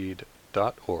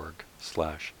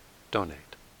dharmaseed.org/donate.